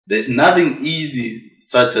There's nothing easy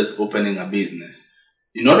such as opening a business.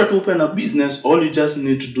 In order to open a business, all you just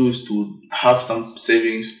need to do is to have some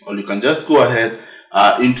savings, or you can just go ahead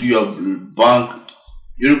into your bank,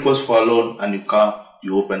 you request for a loan, and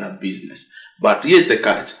you open a business. But here's the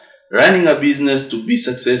catch. Running a business to be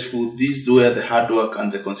successful, this is where the hard work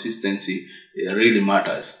and the consistency really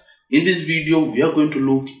matters. In this video, we are going to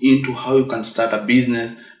look into how you can start a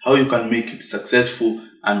business, how you can make it successful,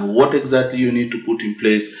 and what exactly you need to put in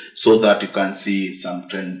place so that you can see some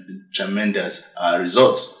tremendous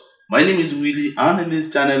results. My name is Willie, and in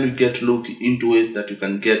this channel we get to look into ways that you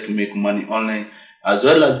can get to make money online, as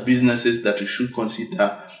well as businesses that you should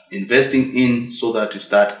consider investing in so that you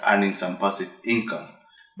start earning some passive income.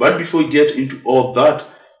 But before we get into all that,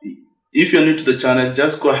 if you're new to the channel,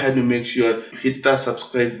 just go ahead and make sure you hit that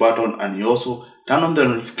subscribe button, and you also turn on the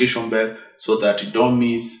notification bell so that you don't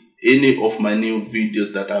miss any of my new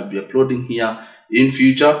videos that I'll be uploading here in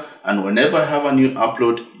future. And whenever I have a new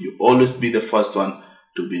upload, you always be the first one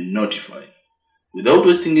to be notified. Without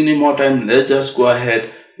wasting any more time, let's just go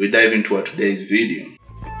ahead, we dive into our today's video.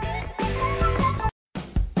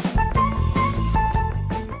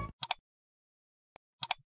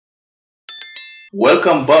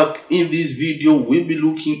 Welcome back. In this video, we'll be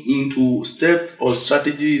looking into steps or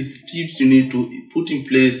strategies, tips you need to put in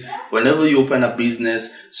place whenever you open a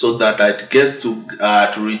business so that it gets to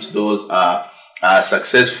reach those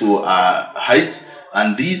successful heights.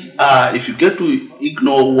 And these are, if you get to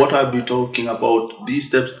ignore what I'll be talking about, these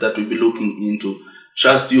steps that we'll be looking into,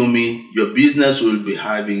 trust you me, your business will be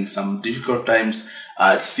having some difficult times.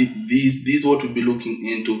 These what we'll be looking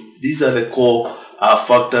into. These are the core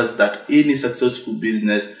factors that any successful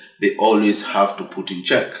business, they always have to put in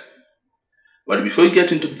check. But before we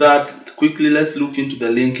get into that, quickly let's look into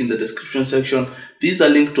the link in the description section. This is a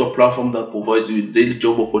link to a platform that provides you with daily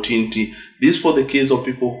job opportunity. This for the case of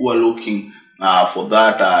people who are looking for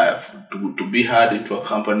that to be hired into a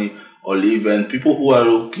company, or even people who are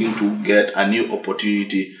looking to get a new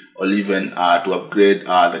opportunity, or even to upgrade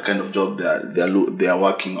the kind of job they are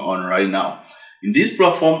working on right now. In this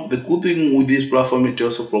platform, the good thing with this platform, it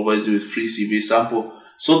also provides you with free CV sample.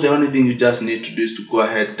 So the only thing you just need to do is to go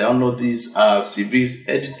ahead, download these CVs,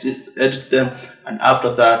 edit them, and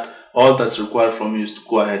after that, all that's required from you is to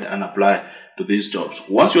go ahead and apply to these jobs.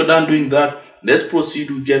 Once you're done doing that, let's proceed.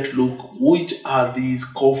 We get to look which are these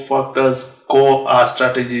core factors, core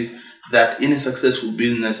strategies that any successful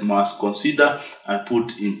business must consider and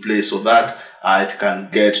put in place so that it can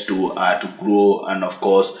get to grow, and of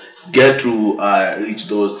course get to reach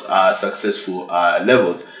those successful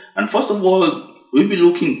levels. And first of all, we'll be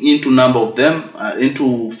looking into number of them,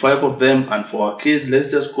 into 5 of them. And for our case,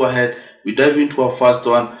 let's just go ahead, we dive into our first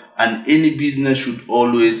one. And any business should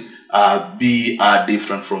always be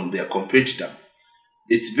different from their competitor.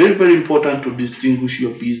 It's very, very important to distinguish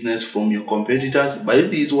your business from your competitors. By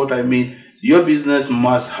this, what I mean, your business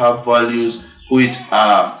must have values which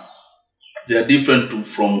they are different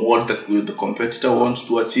from what the competitor wants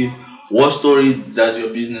to achieve. What story does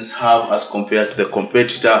your business have as compared to the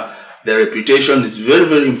competitor? The reputation is very,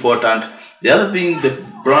 very important. The other thing, the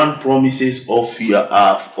brand promises of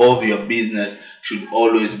your business should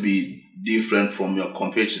always be different from your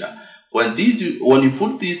competitor. When you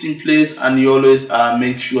put this in place and you always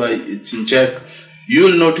make sure it's in check,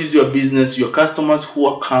 you'll notice your business, your customers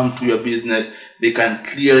who come to your business, they can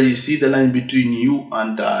clearly see the line between you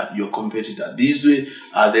and your competitor. This way,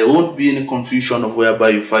 there won't be any confusion of whereby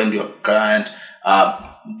you find your client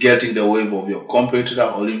getting the wave of your competitor,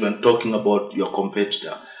 or even talking about your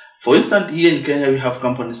competitor. For instance, here in Kenya, we have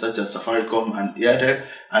companies such as Safaricom and Airtel,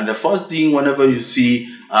 and the first thing whenever you see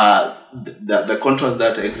the contrast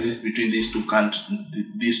that exists between these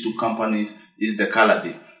two companies is the color.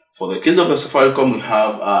 For the case of the Safaricom,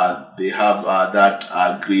 they have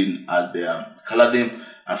that green as their color theme,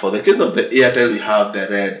 and for the case of the Airtel, we have the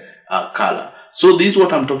red color. So this is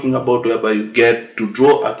what I'm talking about, whereby you get to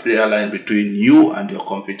draw a clear line between you and your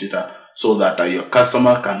competitor, so that your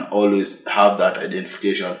customer can always have that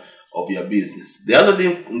identification of your business. The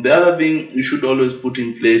other thing you should always put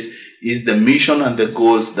in place is the mission and the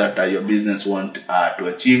goals that your business want to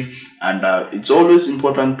achieve. And it's always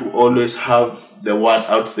important to always have the word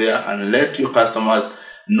out there and let your customers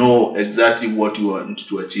know exactly what you want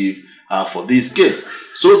to achieve for this case.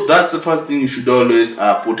 So that's the first thing you should always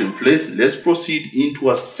put in place. Let's proceed into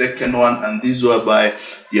a second one, and this is whereby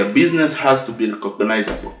your business has to be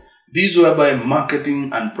recognizable. This is whereby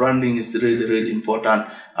marketing and branding is really, really important.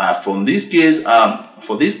 For this case,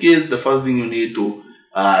 the first thing you need to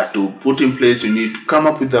put in place, you need to come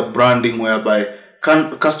up with a branding whereby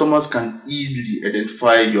customers can easily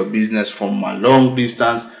identify your business from a long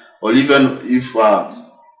distance, or even if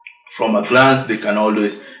from a glance they can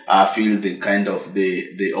always feel the kind of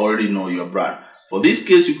they already know your brand. For this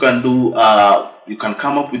case, you can do you can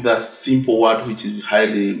come up with a simple word which is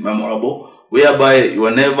highly memorable, whereby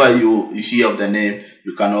whenever you hear of the name,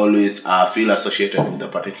 you can always feel associated with a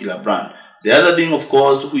particular brand. The other thing, of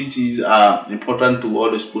course, which is important to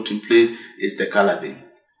always put in place is the color theme.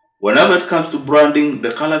 Whenever it comes to branding,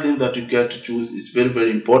 the color theme that you get to choose is very,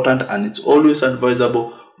 very important, and it's always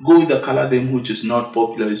advisable go with the color theme which is not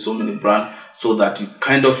popular with so many brands, so that you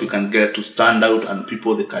can get to stand out, and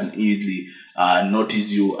people, they can easily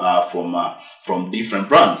notice you from different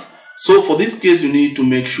brands. So for this case, you need to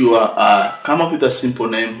make sure come up with a simple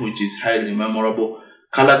name which is highly memorable.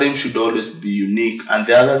 Color theme should always be unique, and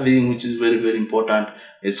the other thing which is very, very important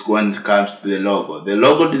is when it comes to the logo. The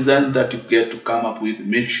logo design that you get to come up with,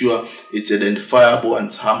 make sure it's identifiable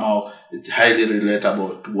and somehow it's highly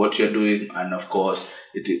relatable to what you're doing, and of course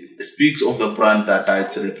it speaks of the brand that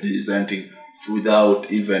it's representing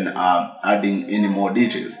without even adding any more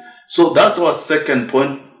details. So that's our second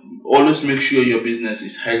point. Always make sure your business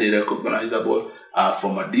is highly recognizable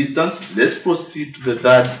from a distance. Let's proceed to the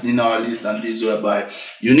third in our list, and this whereby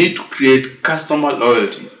you need to create customer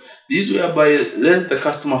loyalties. This whereby let the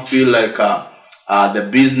customer feel like the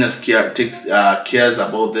business cares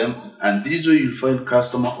about them, and this way you'll find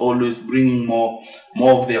customer always bringing more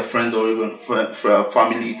of their friends or even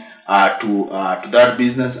family to that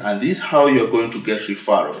business, and this is how you're going to get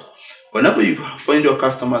referrals. Whenever you find your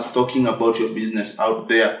customers talking about your business out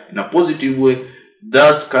there in a positive way,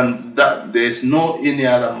 there's no any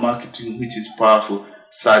other marketing which is powerful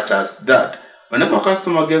such as that. Whenever a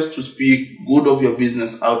customer gets to speak good of your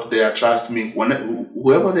business out there, trust me,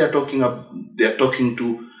 whoever they're talking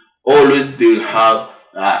to, always they will have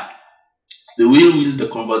they will win the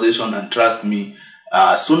conversation, and trust me,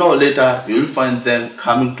 sooner or later you will find them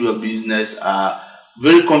coming to your business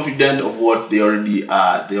very confident of what they already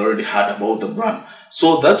had about the brand.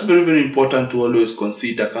 So that's very, very important to always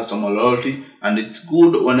consider customer loyalty, and it's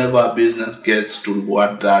good whenever a business gets to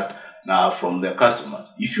reward that from their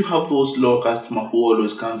customers. If you have those loyal customers who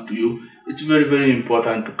always come to you, it's very, very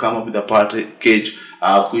important to come up with a package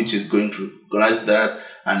which is going to recognize that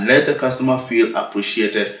and let the customer feel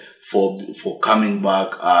appreciated for coming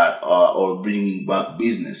back or bringing back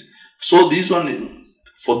business. So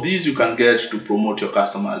for these, you can get to promote your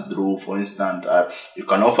customer through, for instance, you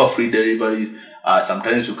can offer free deliveries.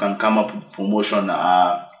 Sometimes you can come up with promotion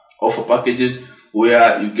offer packages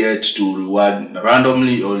where you get to reward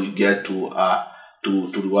randomly, or you get to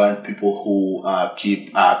reward people who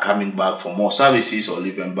keep coming back for more services or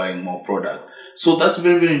even buying more product. So that's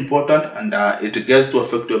very, very important, and it gets to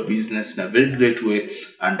affect your business in a very great way.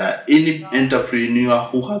 And any entrepreneur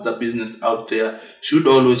who has a business out there should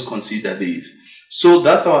always consider this. So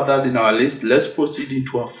that's our third in our list. Let's proceed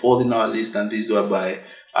into our fourth in our list, and this is whereby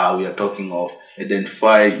we are talking of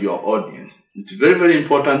identify your audience. It's very, very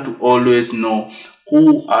important to always know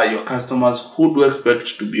who are your customers, who do you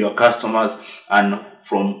expect to be your customers, and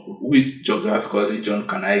from which geographical region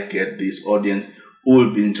can I get this audience who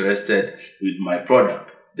will be interested with my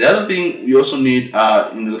product. The other thing we also need,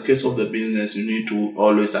 in the case of the business, you need to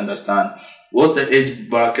always understand what's the age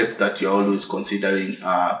bracket that you're always considering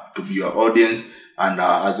to be your audience, and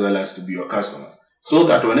as well as to be your customer, so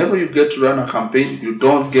that whenever you get to run a campaign, you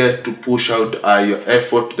don't get to push out your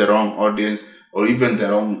effort to the wrong audience or even the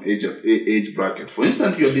wrong age bracket. For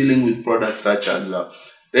instance, you're dealing with products such as,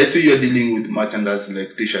 let's say you're dealing with merchandise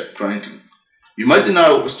like t-shirt printing. Imagine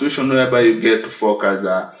a situation whereby you get to focus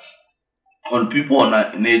on people on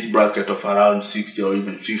an age bracket of around 60 or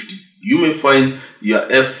even 50. You may find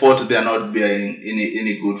your effort, they are not bearing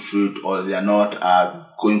any good fruit, or they are not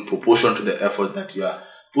going proportion to the effort that you are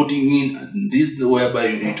putting in. And this is whereby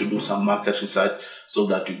you need to do some market research, so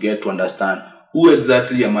that you get to understand who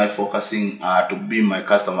exactly am I focusing to be my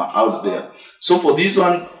customer out there. So for this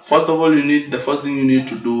one, first of all, the first thing you need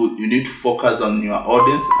to do, you need to focus on your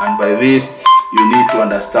audience, and by this you need to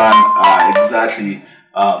understand exactly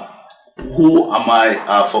who am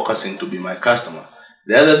I focusing to be my customer.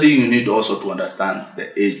 The other thing you need also to understand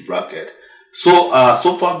the age bracket. So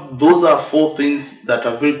so far those are four things that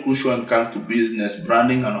are very crucial when it comes to business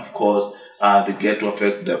branding, and of course they get to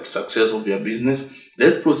affect the success of your business.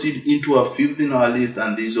 Let's proceed into our fifth in our list,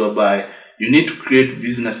 and this is whereby you need to create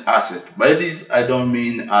business asset. By this I don't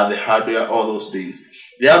mean the hardware, all those things.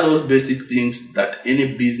 They are those basic things that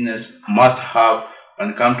any business must have when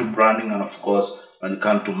it comes to branding, and of course when it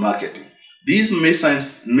comes to marketing. These may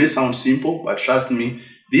sound simple, but trust me,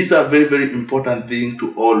 These are very, very important things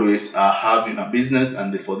to always have in a business.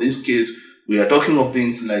 And for this case, we are talking of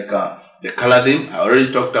things like the color theme. I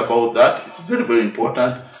already talked about that. It's very, very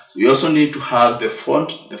important. We also need to have the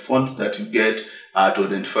font that you get to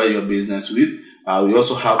identify your business with. We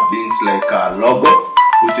also have things like logo,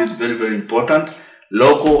 which is very, very important.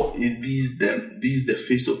 Logo is the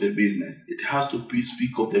face of the business. It has to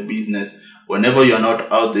speak of the business. Whenever you're not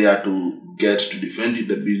out there to get to defend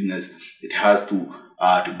the business, it has to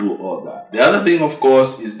do all that. The other thing, of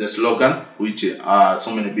course, is the slogan, which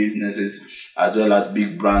so many businesses as well as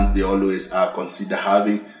big brands, they always consider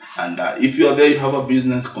having. And if you are there, you have a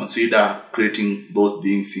business, consider creating those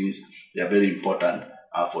things since they are very important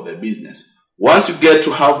for the business. Once you get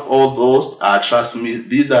to have all those, trust me,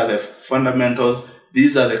 these are the fundamentals.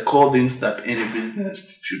 These are the core things that any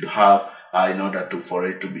business should have in order for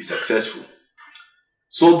it to be successful.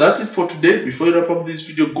 So that's it for today. Before you wrap up this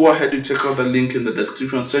video, go ahead and check out the link in the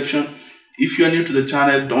description section. If you are new to the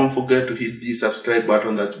channel, don't forget to hit the subscribe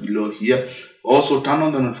button that's below here. Also turn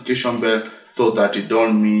on the notification bell so that you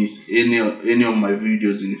don't miss any of my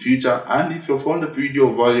videos in the future. And if you found the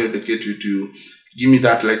video value educative to you, give me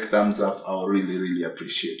that like thumbs up. I'll really, really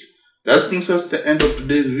appreciate it. That brings us to the end of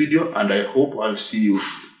today's video, and I hope I'll see you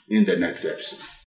in the next episode.